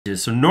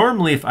So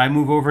normally if I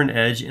move over an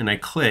edge and I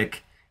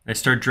click, and I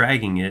start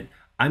dragging it,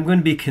 I'm going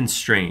to be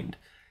constrained,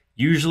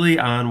 usually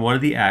on one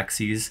of the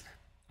axes,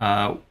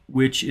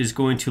 which is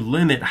going to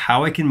limit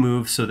how I can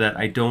move so that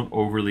I don't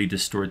overly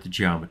distort the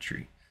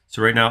geometry.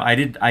 So right now I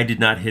did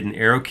not hit an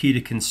arrow key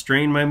to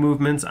constrain my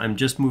movements. I'm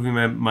just moving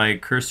my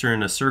cursor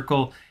in a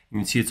circle. You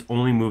can see it's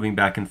only moving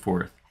back and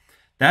forth.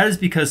 That is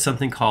because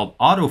something called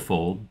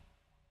Autofold,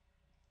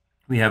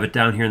 we have it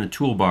down here in the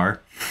toolbar.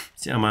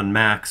 See, I'm on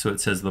Mac, so it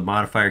says the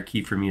modifier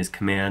key for me is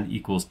Command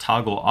equals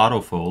toggle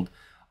Autofold.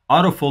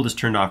 Autofold is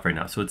turned off right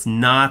now, so it's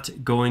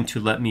not going to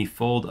let me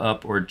fold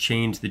up or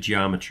change the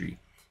geometry.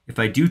 If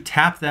I do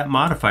tap that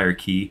modifier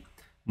key,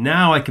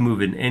 now I can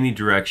move it in any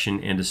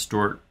direction and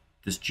distort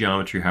this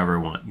geometry however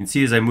I want. You can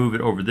see as I move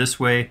it over this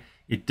way,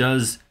 it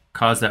does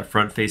cause that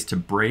front face to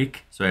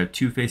break. So I have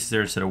two faces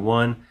there instead of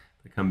one.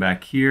 If I come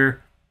back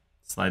here,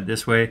 slide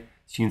this way.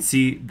 So you can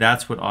see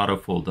that's what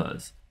Autofold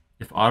does.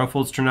 If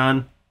Autofold's turned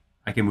on,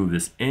 I can move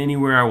this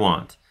anywhere I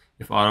want.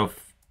 If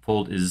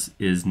Autofold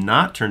is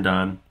not turned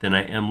on, then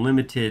I am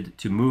limited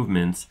to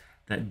movements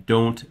that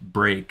don't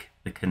break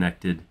the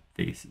connected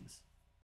faces.